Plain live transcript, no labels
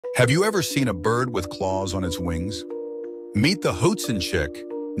Have you ever seen a bird with claws on its wings? Meet the Hoatzin chick,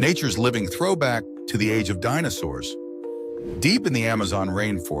 nature's living throwback to the age of dinosaurs. Deep in the Amazon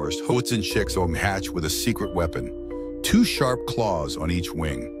rainforest, Hoatzin chicks hatch with a secret weapon, two sharp claws on each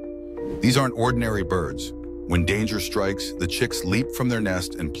wing. These aren't ordinary birds. When danger strikes, the chicks leap from their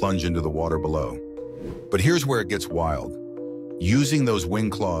nest and plunge into the water below. But here's where it gets wild. Using those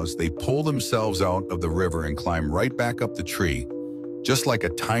wing claws, they pull themselves out of the river and climb right back up the tree, just like a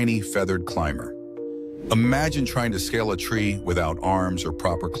tiny feathered climber. Imagine trying to scale a tree without arms or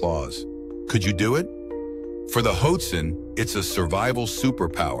proper claws. Could you do it? For the Hoatzin, it's a survival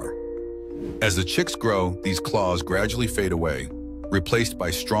superpower. As the chicks grow, these claws gradually fade away, replaced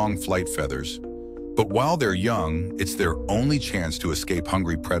by strong flight feathers. But while they're young, it's their only chance to escape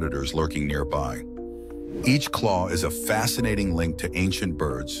hungry predators lurking nearby. Each claw is a fascinating link to ancient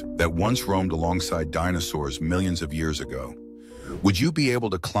birds that once roamed alongside dinosaurs millions of years ago. Would you be able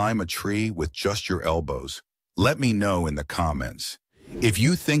to climb a tree with just your elbows? Let me know in the comments. If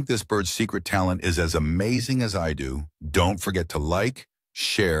you think this bird's secret talent is as amazing as I do, don't forget to like,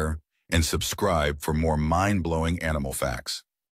 share, and subscribe for more mind-blowing animal facts.